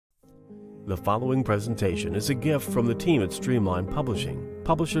The following presentation is a gift from the team at Streamline Publishing,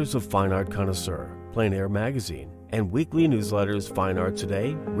 publishers of Fine Art Connoisseur, Plein Air Magazine, and weekly newsletters Fine Art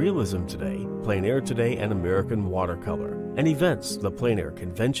Today, Realism Today, Plein Air Today, and American Watercolor, and events, the Plein Air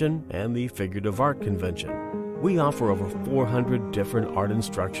Convention and the Figurative Art Convention. We offer over 400 different art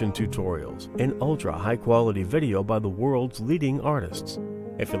instruction tutorials and ultra high-quality video by the world's leading artists.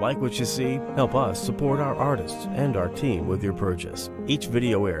 If you like what you see, help us support our artists and our team with your purchase. Each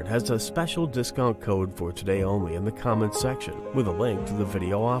video aired has a special discount code for today only in the comments section with a link to the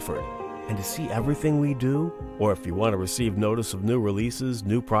video offered. And to see everything we do, or if you want to receive notice of new releases,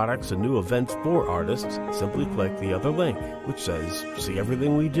 new products, and new events for artists, simply click the other link, which says, "See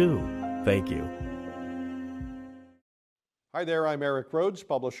everything we do." Thank you. Hi there, I'm Eric Rhodes,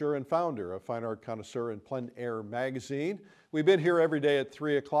 publisher and founder of Fine Art Connoisseur and Plein Air Magazine. We've been here every day at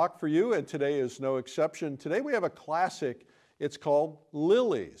 3 o'clock for you, and today is no exception. Today we have a classic. It's called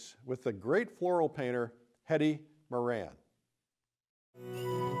Lilies, with the great floral painter, Hedi Moran.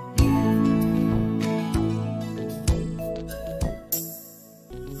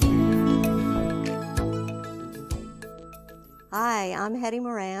 Hi, I'm Hedi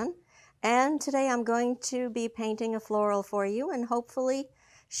Moran, and today I'm going to be painting a floral for you and hopefully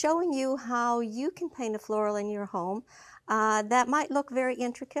showing you how you can paint a floral in your home. That might look very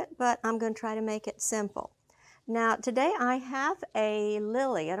intricate, but I'm going to try to make it simple. Now, today I have a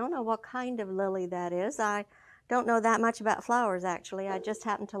lily. I don't know what kind of lily that is. I don't know that much about flowers, actually. I just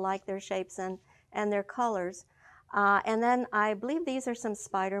happen to like their shapes and their colors. And then I believe these are some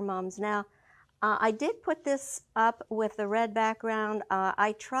spider mums. Now, I did put this up with the red background.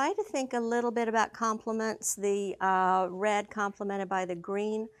 I try to think a little bit about complements, the red complemented by the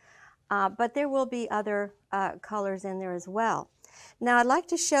green, but there will be other colors in there as well. Now I'd like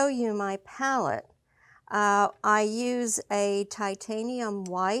to show you my palette. I use a titanium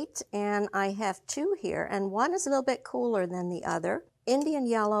white, and I have two here, and one is a little bit cooler than the other. Indian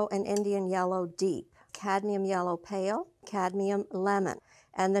yellow and Indian yellow deep, cadmium yellow pale, cadmium lemon.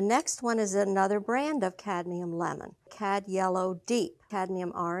 And the next one is another brand of cadmium lemon, cad yellow deep,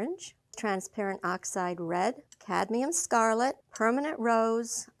 cadmium orange, transparent oxide red, cadmium scarlet, permanent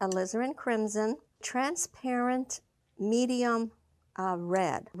rose, alizarin crimson, transparent medium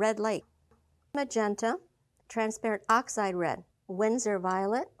red, red lake, magenta, transparent oxide red, Windsor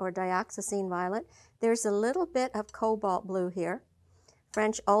violet or dioxazine violet. There's a little bit of cobalt blue here,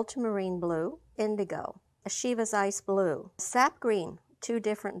 French ultramarine blue, indigo, Shiva's ice blue, sap green, two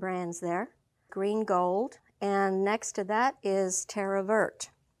different brands there, green gold, and next to that is terra vert.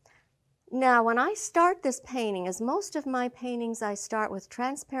 Now when I start this painting, as most of my paintings I start with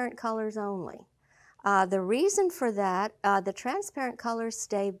transparent colors only. The reason for that, the transparent colors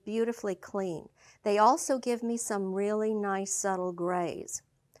stay beautifully clean. They also give me some really nice subtle grays.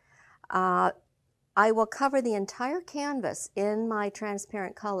 I will cover the entire canvas in my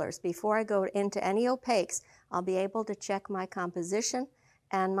transparent colors. Before I go into any opaques, I'll be able to check my composition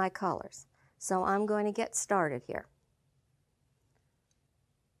and my colors. So I'm going to get started here.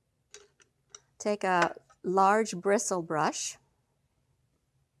 Take a large bristle brush.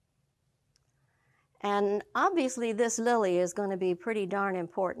 And obviously this lily is going to be pretty darn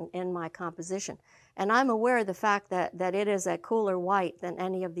important in my composition. And I'm aware of the fact that it is a cooler white than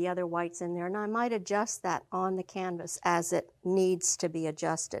any of the other whites in there, and I might adjust that on the canvas as it needs to be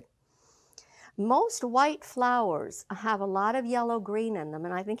adjusted. Most white flowers have a lot of yellow-green in them,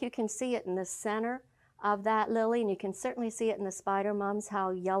 and I think you can see it in the center of that lily, and you can certainly see it in the spider mums,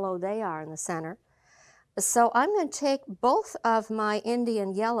 how yellow they are in the center. So I'm going to take both of my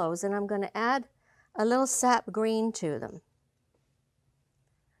Indian yellows, and I'm going to add a little sap green to them.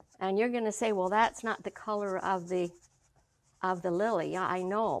 And you're going to say, well, that's not the color of the lily. Yeah, I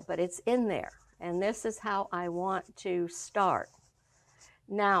know, but it's in there, and this is how I want to start.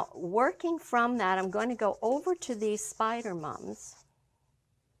 Now, working from that, I'm going to go over to these spider mums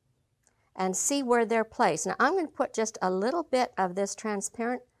and see where they're placed. Now, I'm going to put just a little bit of this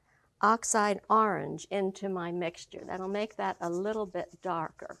transparent oxide orange into my mixture. That'll make that a little bit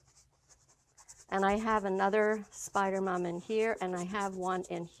darker. And I have another spider mum in here, and I have one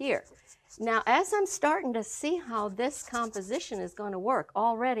in here. Now, as I'm starting to see how this composition is going to work,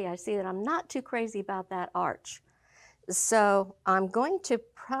 already I see that I'm not too crazy about that arch. So I'm going to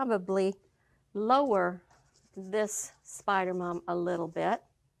probably lower this spider mum a little bit,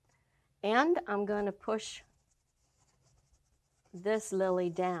 and I'm going to push this lily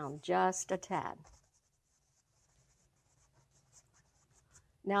down just a tad.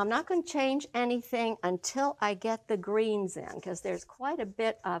 Now I'm not going to change anything until I get the greens in, because there's quite a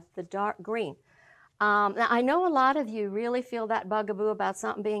bit of the dark green. Now I know a lot of you really feel that bugaboo about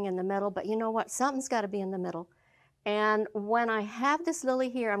something being in the middle, but you know what? Something's got to be in the middle. And when I have this lily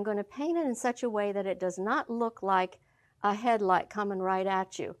here, I'm going to paint it in such a way that it does not look like a headlight coming right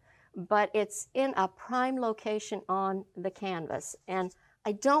at you, but it's in a prime location on the canvas. And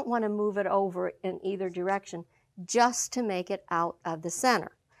I don't want to move it over in either direction just to make it out of the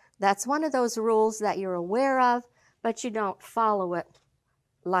center. That's one of those rules that you're aware of, but you don't follow it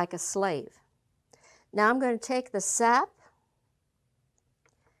like a slave. Now I'm going to take the sap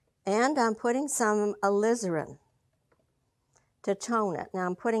and I'm putting some alizarin to tone it. Now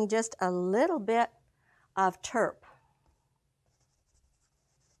I'm putting just a little bit of terp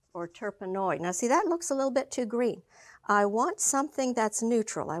or terpenoid. Now see, that looks a little bit too green. I want something that's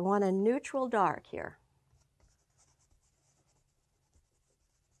neutral. I want a neutral dark here.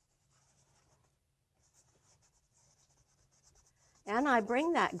 And I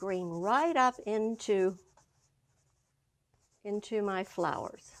bring that green right up into my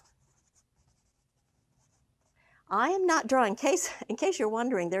flowers. I am not drawing, in case you're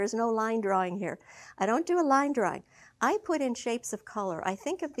wondering, there is no line drawing here. I don't do a line drawing. I put in shapes of color. I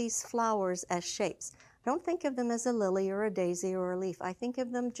think of these flowers as shapes. I don't think of them as a lily or a daisy or a leaf. I think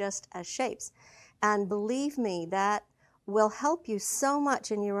of them just as shapes. And believe me, that will help you so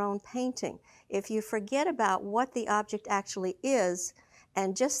much in your own painting. If you forget about what the object actually is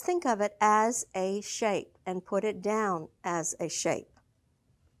and just think of it as a shape and put it down as a shape.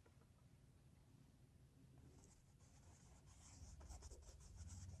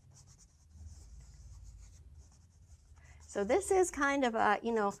 So this is kind of a,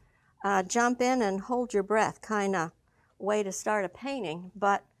 jump in and hold your breath kind of way to start a painting,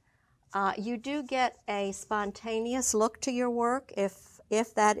 but you do get a spontaneous look to your work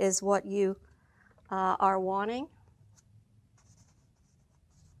if that is what you are wanting.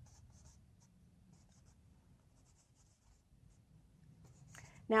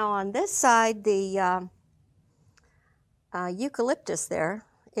 Now on this side, the eucalyptus there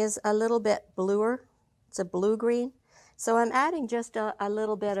is a little bit bluer. It's a blue-green. So I'm adding just a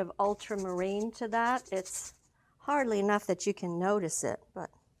little bit of ultramarine to that. It's hardly enough that you can notice it, but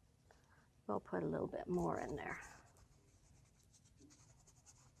we'll put a little bit more in there.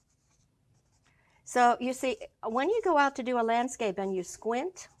 So you see, when you go out to do a landscape and you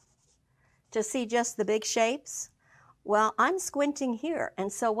squint to see just the big shapes, well, I'm squinting here,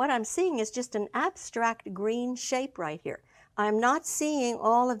 and so what I'm seeing is just an abstract green shape right here. I'm not seeing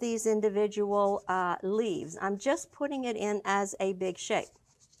all of these individual leaves. I'm just putting it in as a big shape.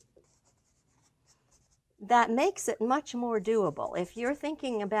 That makes it much more doable. If you're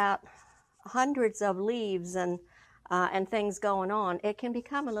thinking about hundreds of leaves and things going on, it can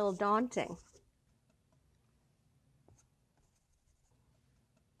become a little daunting.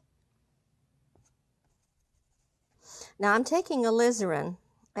 Now I'm taking alizarin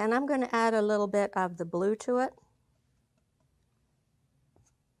and I'm going to add a little bit of the blue to it.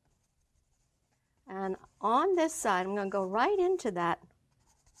 And on this side, I'm going to go right into that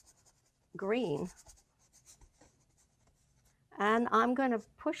green. And I'm going to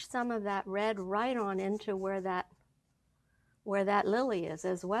push some of that red right on into where that lily is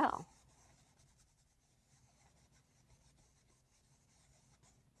as well.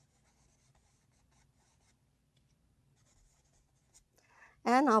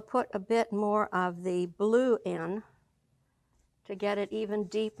 And I'll put a bit more of the blue in to get it even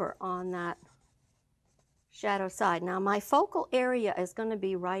deeper on that shadow side. Now my focal area is going to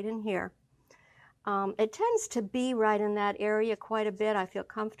be right in here. It tends to be right in that area quite a bit. I feel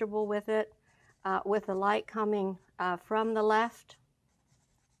comfortable with it, with the light coming from the left,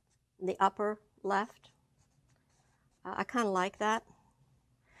 the upper left. I kind of like that.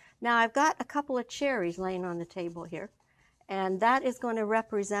 Now I've got a couple of cherries laying on the table here, and that is going to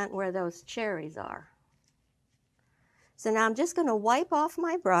represent where those cherries are. So now I'm just going to wipe off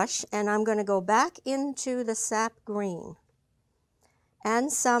my brush and I'm going to go back into the sap green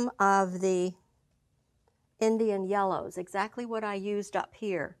and some of the Indian yellows, exactly what I used up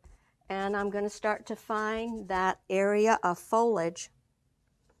here. And I'm going to start to find that area of foliage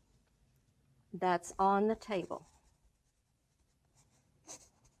that's on the table.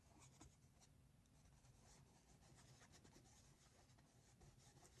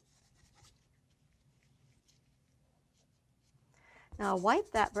 Now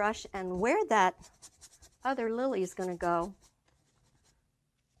wipe that brush, and where that other lily is going to go,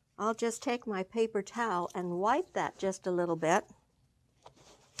 I'll just take my paper towel and wipe that just a little bit,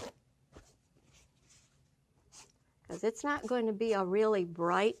 because it's not going to be a really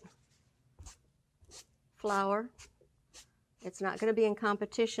bright flower. It's not going to be in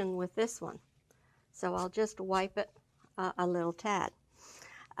competition with this one. So I'll just wipe it a little tad.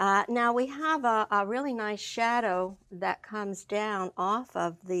 Now we have a really nice shadow that comes down off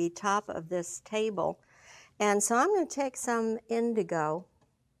of the top of this table. And so I'm going to take some indigo,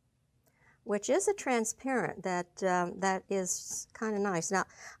 which is a transparent that is kind of nice. Now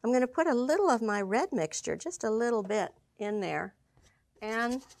I'm going to put a little of my red mixture, just a little bit in there,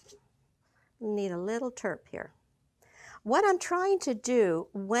 and need a little terp here. What I'm trying to do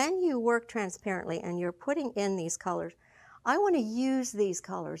when you work transparently and you're putting in these colors, I want to use these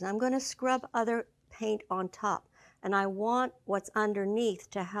colors. I'm going to scrub other paint on top, and I want what's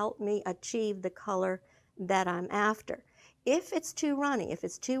underneath to help me achieve the color that I'm after. If it's too runny, if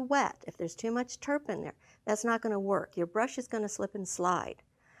it's too wet, if there's too much terp in there, that's not going to work. Your brush is going to slip and slide.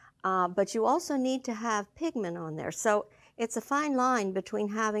 But you also need to have pigment on there. So it's a fine line between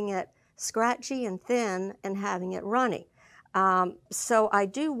having it scratchy and thin and having it runny. So I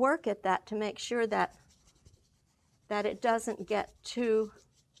do work at that to make sure that it doesn't get too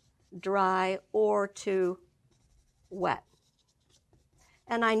dry or too wet.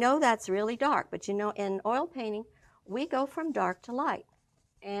 And I know that's really dark, but you know, in oil painting, we go from dark to light.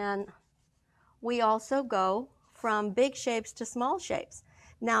 And we also go from big shapes to small shapes.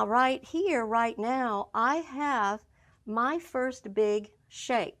 Now, right here, right now, I have my first big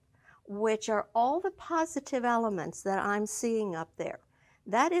shape, which are all the positive elements that I'm seeing up there.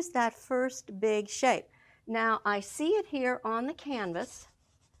 That is that first big shape. Now, I see it here on the canvas,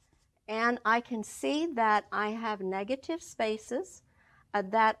 and I can see that I have negative spaces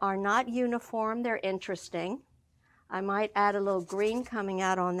that are not uniform. They're interesting. I might add a little green coming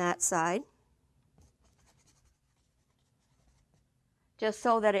out on that side, just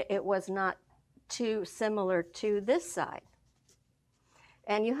so that it was not too similar to this side.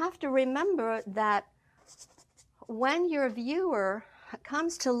 And you have to remember that when your viewer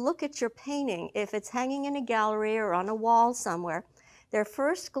comes to look at your painting, if it's hanging in a gallery or on a wall somewhere, their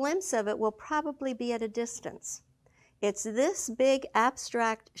first glimpse of it will probably be at a distance. It's this big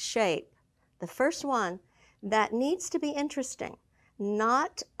abstract shape, the first one, that needs to be interesting,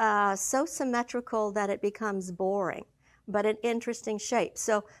 not so symmetrical that it becomes boring, but an interesting shape.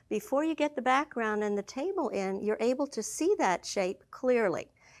 So before you get the background and the table in, you're able to see that shape clearly.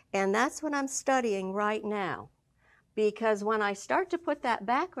 And that's what I'm studying right now. Because when I start to put that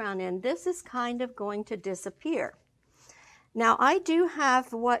background in, this is kind of going to disappear. Now I do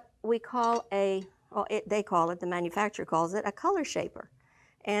have what we call a, well, they call it, the manufacturer calls it, a color shaper.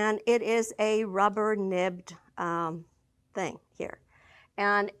 And it is a rubber nibbed thing here.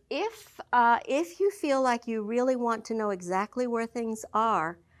 And if you feel like you really want to know exactly where things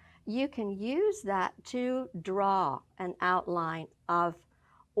are, you can use that to draw an outline of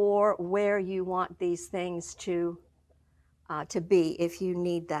or where you want these things to be if you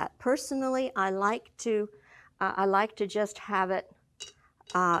need that. Personally, I like to just have it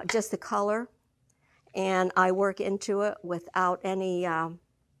just the color, and I work into it without any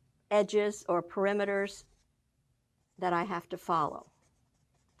edges or perimeters that I have to follow.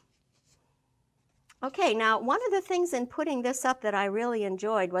 Okay, now one of the things in putting this up that I really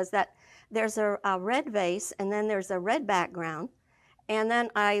enjoyed was that there's a red vase, and then there's a red background, and then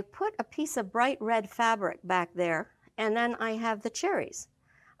I put a piece of bright red fabric back there, and then I have the cherries.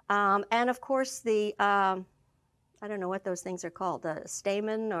 And of course the, I don't know what those things are called, the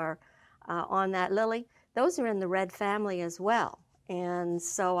stamen or on that lily, those are in the red family as well. And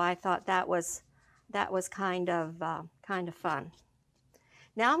so I thought that was kind of fun.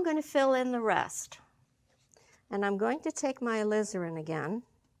 Now I'm going to fill in the rest. And I'm going to take my alizarin again.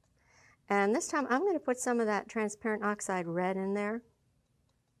 And this time I'm going to put some of that transparent oxide red in there.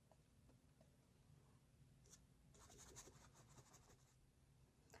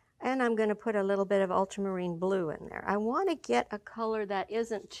 And I'm going to put a little bit of ultramarine blue in there. I want to get a color that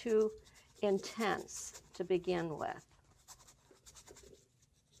isn't too intense to begin with.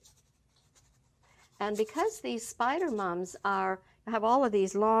 And because these spider mums have all of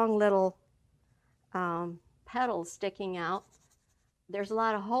these long little petals sticking out, there's a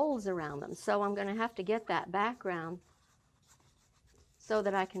lot of holes around them. So I'm going to have to get that background so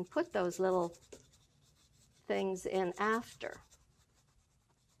that I can put those little things in after.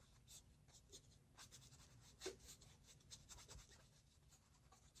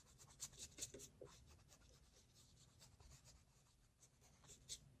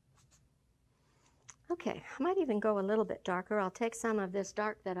 Okay, I might even go a little bit darker. I'll take some of this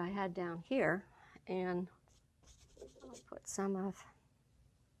dark that I had down here, and I'll put some of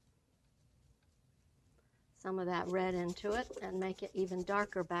that red into it and make it even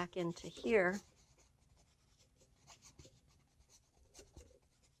darker back into here.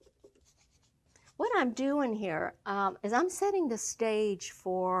 What what I'm doing here is I'm setting the stage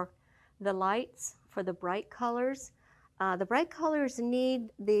for the lights, for the bright colors. The bright colors need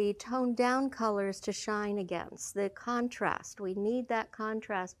the toned down colors to shine against, the contrast. We need that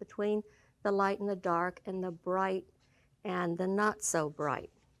contrast between the light and the dark and the bright and the not so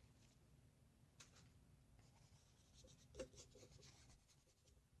bright.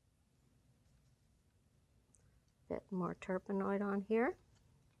 Bit more turpenoid on here.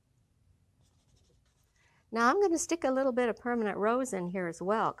 Now I'm going to stick a little bit of permanent rose in here as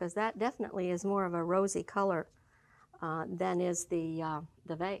well, because that definitely is more of a rosy color than is the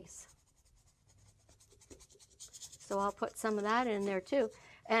vase. So I'll put some of that in there too.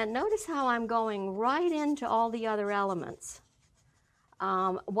 And notice how I'm going right into all the other elements.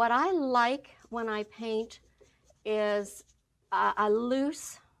 What I like when I paint is a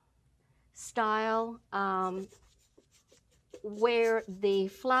loose style where the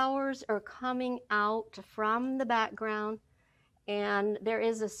flowers are coming out from the background, and there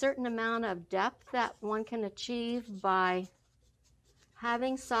is a certain amount of depth that one can achieve by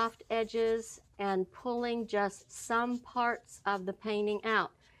having soft edges and pulling just some parts of the painting out.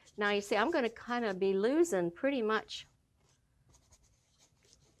 Now you see I'm going to kind of be losing pretty much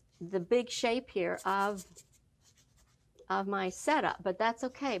the big shape here of my setup, but that's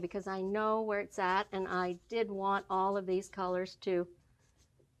okay because I know where it's at, and I did want all of these colors to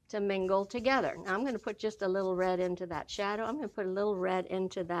mingle together. Now I'm going to put just a little red into that shadow. I'm going to put a little red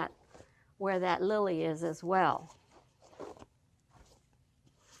into that where that lily is as well.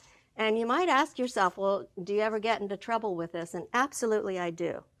 And you might ask yourself, well, do you ever get into trouble with this? And absolutely I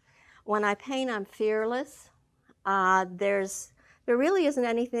do. When I paint, I'm fearless. There really isn't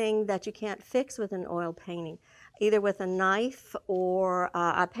anything that you can't fix with an oil painting, either with a knife or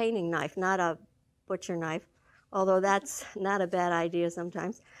a painting knife, not a butcher knife, although that's not a bad idea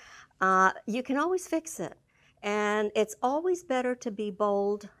sometimes. You can always fix it. And it's always better to be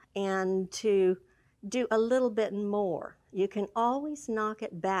bold and to do a little bit more. You can always knock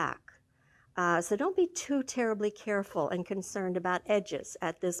it back. So don't be too terribly careful and concerned about edges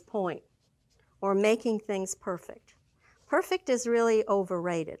at this point or making things perfect. Perfect is really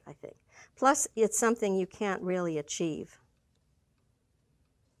overrated, I think. Plus, it's something you can't really achieve.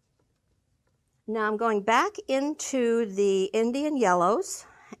 Now I'm going back into the Indian yellows,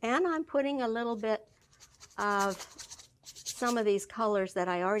 and I'm putting a little bit of some of these colors that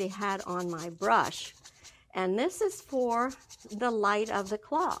I already had on my brush. And this is for the light of the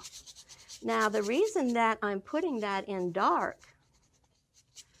cloth. Now the reason that I'm putting that in dark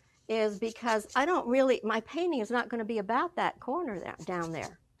is because my painting is not going to be about that corner down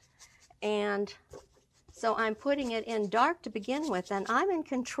there. And so I'm putting it in dark to begin with, and I'm in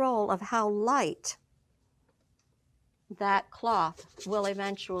control of how light that cloth will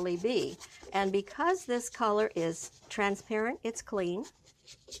eventually be. And because this color is transparent, it's clean,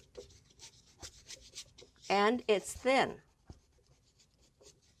 and it's thin.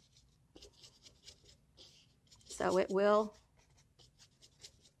 So it will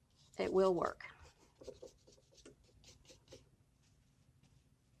work.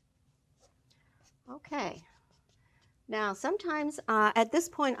 Okay. Now sometimes at this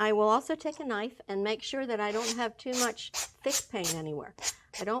point I will also take a knife and make sure that I don't have too much thick paint anywhere.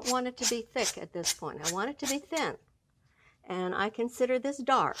 I don't want it to be thick at this point. I want it to be thin. And I consider this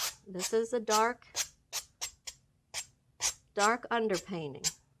dark. This is a dark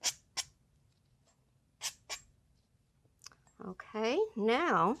underpainting. Okay,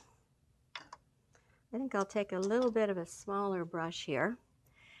 now I think I'll take a little bit of a smaller brush here.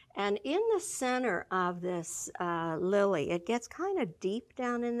 And in the center of this lily, it gets kind of deep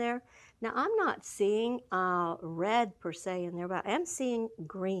down in there. Now I'm not seeing red per se in there, but I am seeing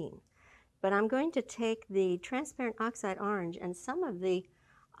green. But I'm going to take the transparent oxide orange and some of the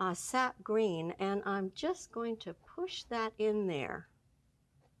sap green, and I'm just going to push that in there.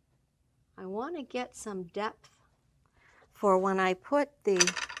 I want to get some depth for when I put the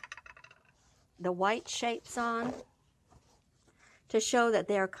white shapes on, to show that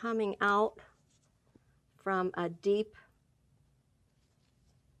they are coming out from a deep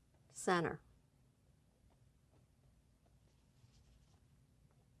center.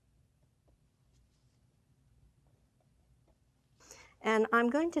 And I'm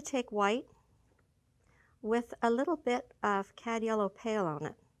going to take white with a little bit of cad yellow pale on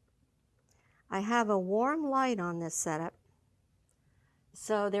it. I have a warm light on this setup,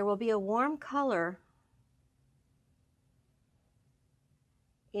 so there will be a warm color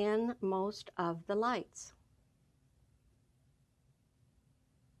in most of the lights.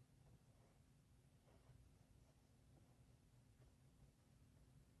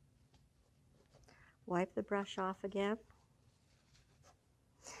 wipe the brush off again.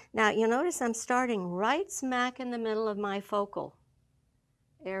 Now you'll notice I'm starting right smack in the middle of my focal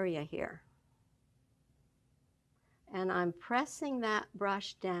area here. And I'm pressing that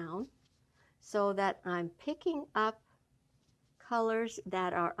brush down so that I'm picking up colors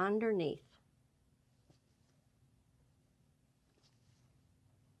that are underneath.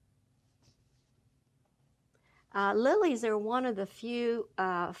 Lilies are one of the few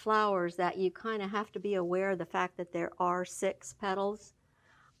flowers that you kind of have to be aware of the fact that there are 6 petals.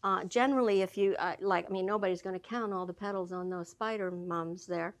 Generally, if you, nobody's going to count all the petals on those spider mums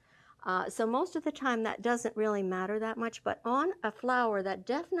there. So most of the time that doesn't really matter that much, but on a flower that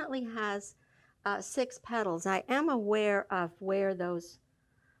definitely has 6 petals, I am aware of where those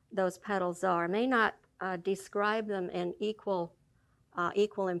petals are. I may not describe them in equal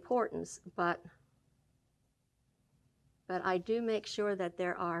importance, but I do make sure that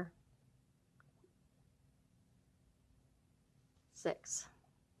there are 6.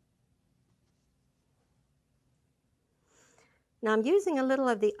 Now I'm using a little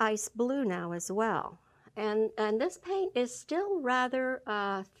of the ice blue now as well. And this paint is still rather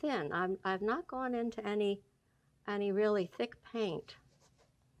thin. I've not gone into any really thick paint.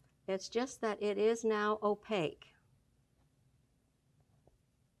 It's just that it is now opaque.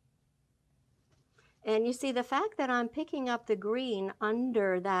 And you see, the fact that I'm picking up the green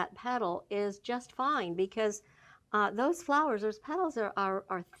under that petal is just fine, because those flowers, those petals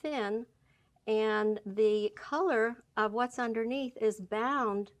are thin, and the color of what's underneath is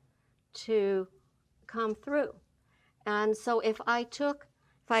bound to come through. And so if I took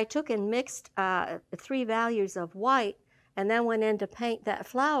and mixed 3 values of white and then went in to paint that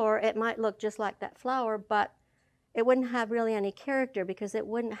flower, it might look just like that flower, but it wouldn't have really any character, because it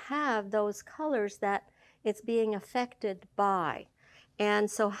wouldn't have those colors that it's being affected by. And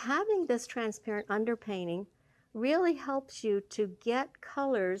so having this transparent underpainting really helps you to get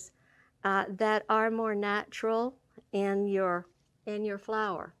colors that are more natural in your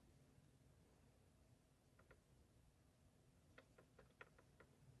flower.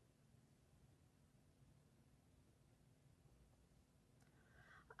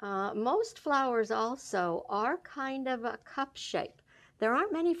 Most flowers also are kind of a cup shape. There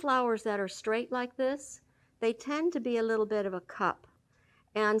aren't many flowers that are straight like this. They tend to be a little bit of a cup.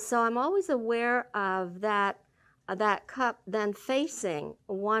 And so I'm always aware of that cup then facing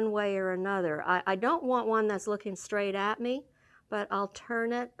one way or another. I don't want one that's looking straight at me, but I'll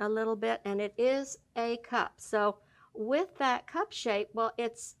turn it a little bit, and it is a cup. So with that cup shape, well,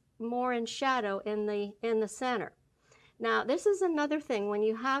 it's more in shadow in the center. Now, this is another thing. When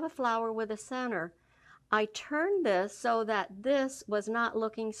you have a flower with a center, I turned this so that this was not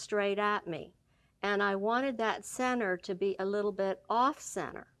looking straight at me. And I wanted that center to be a little bit off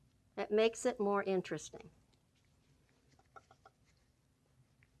center. It makes it more interesting.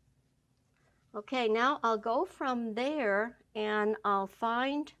 Okay, now I'll go from there and I'll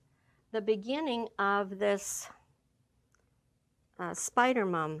find the beginning of this spider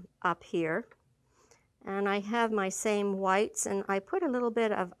mum up here. And I have my same whites, and I put a little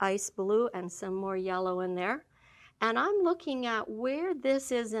bit of ice blue and some more yellow in there. And I'm looking at where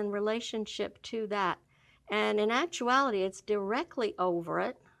this is in relationship to that. And in actuality, it's directly over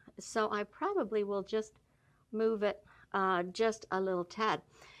it. So I probably will just move it just a little tad.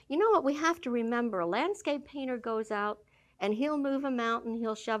 You know what we have to remember? A landscape painter goes out and he'll move a mountain,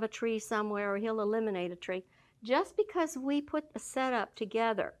 he'll shove a tree somewhere, or he'll eliminate a tree. Just because we put a setup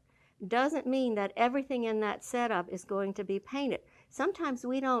together doesn't mean that everything in that setup is going to be painted. Sometimes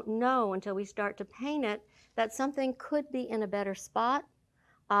we don't know until we start to paint it that something could be in a better spot.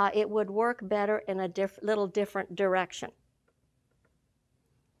 It would work better in a little different direction.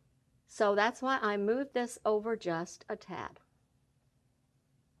 So that's why I moved this over just a tad.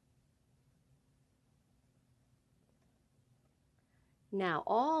 Now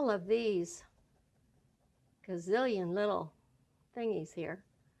all of these gazillion little thingies here,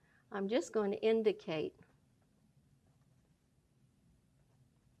 I'm just going to indicate.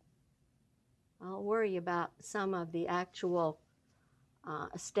 I'll worry about some of the actual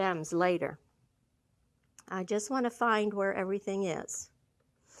stems later. I just want to find where everything is.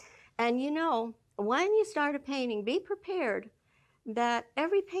 And you know, when you start a painting, be prepared that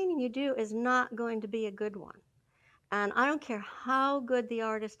every painting you do is not going to be a good one. And I don't care how good the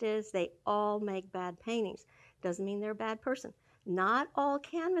artist is, they all make bad paintings. Doesn't mean they're a bad person. Not all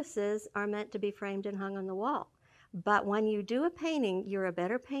canvases are meant to be framed and hung on the wall. But when you do a painting, you're a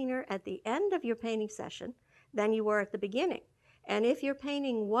better painter at the end of your painting session than you were at the beginning. And if your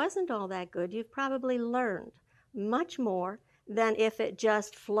painting wasn't all that good, you've probably learned much more than if it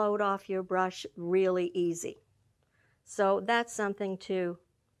just flowed off your brush really easy. So that's something to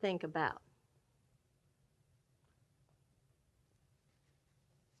think about.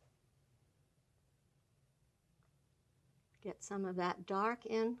 Get some of that dark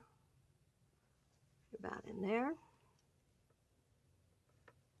in, about in there.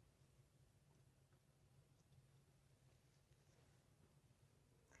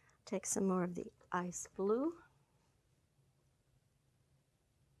 Take some more of the ice blue.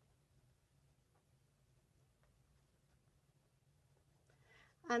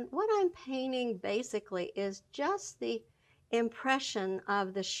 And what I'm painting basically is just the impression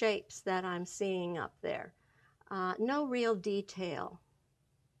of the shapes that I'm seeing up there. No real detail.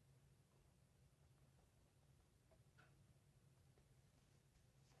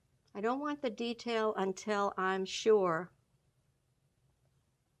 I don't want the detail until I'm sure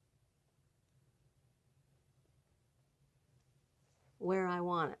where I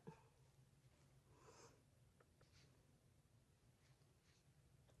want it.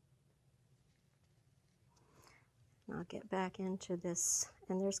 I'll get back into this,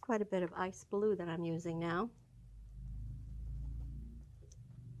 and there's quite a bit of ice blue that I'm using now.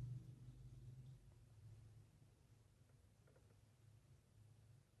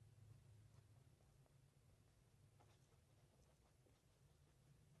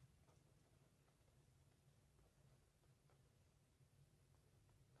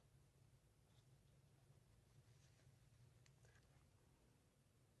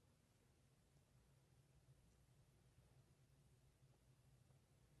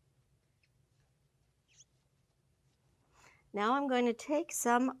 Now I'm going to take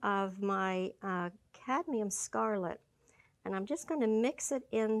some of my cadmium scarlet, and I'm just going to mix it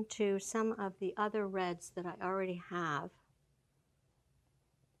into some of the other reds that I already have.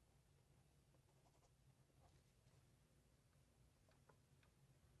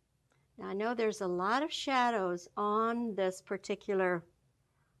 Now I know there's a lot of shadows on this particular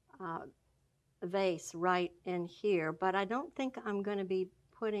vase right in here, but I don't think I'm going to be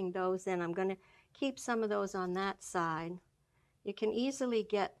putting those in. I'm going to keep some of those on that side. You can easily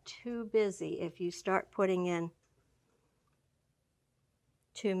get too busy if you start putting in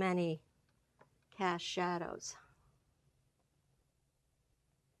too many cast shadows.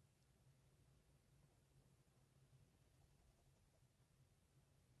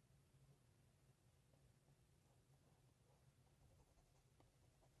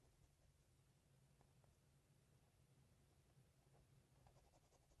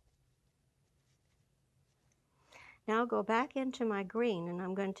 Now I'll go back into my green, and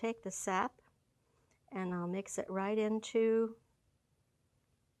I'm going to take the sap and I'll mix it right into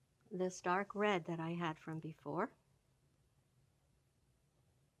this dark red that I had from before.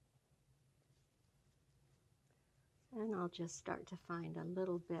 And I'll just start to find a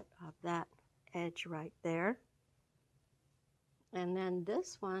little bit of that edge right there. And then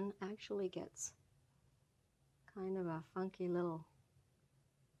this one actually gets kind of a funky little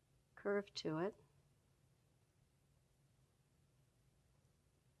curve to it.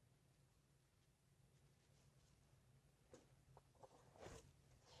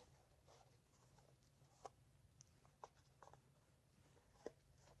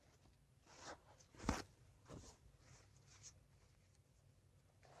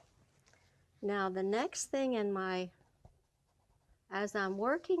 Now the next thing in as I'm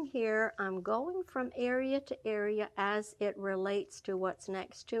working here, I'm going from area to area as it relates to what's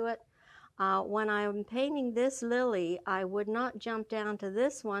next to it. When I'm painting this lily, I would not jump down to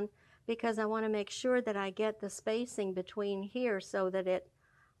this one because I want to make sure that I get the spacing between here so that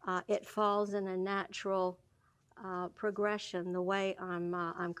it falls in a natural progression the way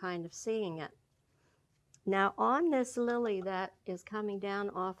I'm kind of seeing it. Now on this lily that is coming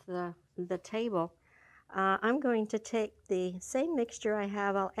down off the table, I'm going to take the same mixture I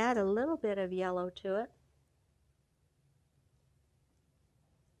have. I'll add a little bit of yellow to it.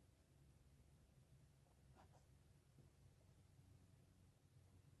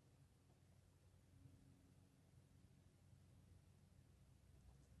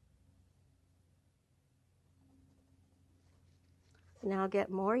 And I'll get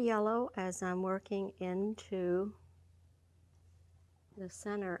more yellow as I'm working into the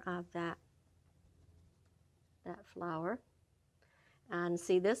center of that flower. And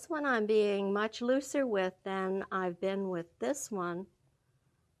see, this one I'm being much looser with than I've been with this one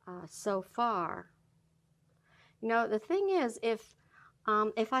so far. You know, the thing is, if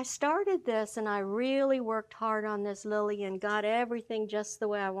I started this and I really worked hard on this lily and got everything just the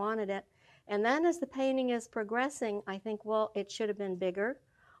way I wanted it, and then as the painting is progressing, I think, well, it should have been bigger,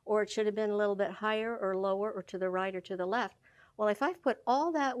 or it should have been a little bit higher or lower or to the right or to the left. well, if I've put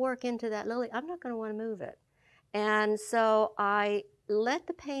all that work into that lily, I'm not going to want to move it. And so I let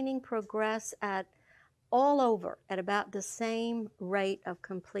the painting progress at all over at about the same rate of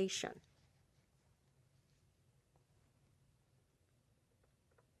completion.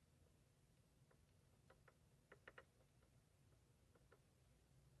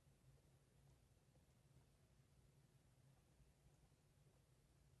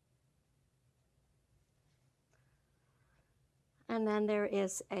 And then there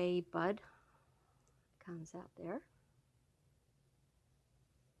is a bud, comes out there.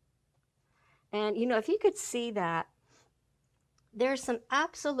 And you know, if you could see that, there's some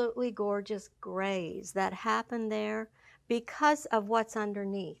absolutely gorgeous grays that happen there because of what's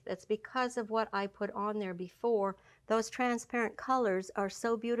underneath. It's because of what I put on there before. Those transparent colors are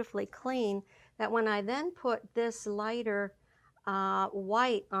so beautifully clean that when I then put this lighter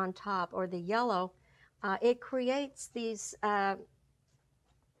white on top, or the yellow, it creates these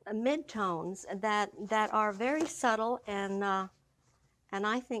midtones that are very subtle and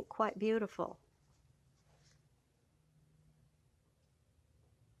I think quite beautiful.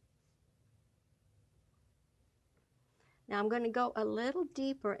 Now I'm going to go a little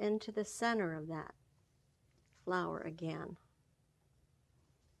deeper into the center of that flower again.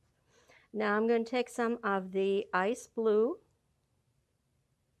 Now I'm going to take some of the ice blue,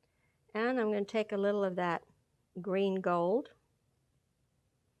 and I'm going to take a little of that green gold,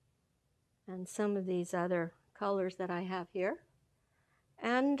 and some of these other colors that I have here.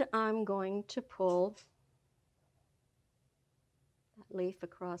 And I'm going to pull that leaf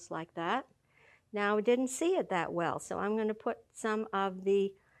across like that. Now I didn't see it that well, so I'm going to put some of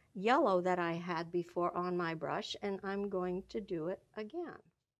the yellow that I had before on my brush, and I'm going to do it again.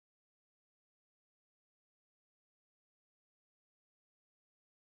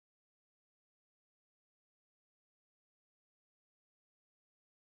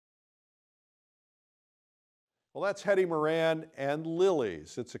 Well, that's Hedi Moran and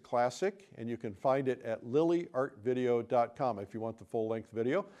Lilies. It's a classic, and you can find it at lilyartvideo.com if you want the full-length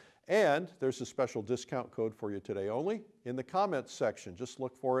video. And there's a special discount code for you today only in the comments section. Just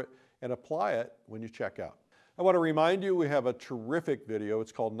look for it and apply it when you check out. I want to remind you we have a terrific video.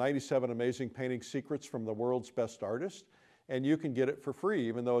 It's called 97 Amazing Painting Secrets from the World's Best Artists, and you can get it for free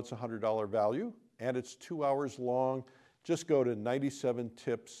even though it's a $100 value, and it's 2 hours long. Just go to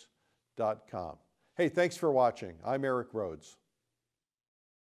 97tips.com. Hey, thanks for watching. I'm Eric Rhodes.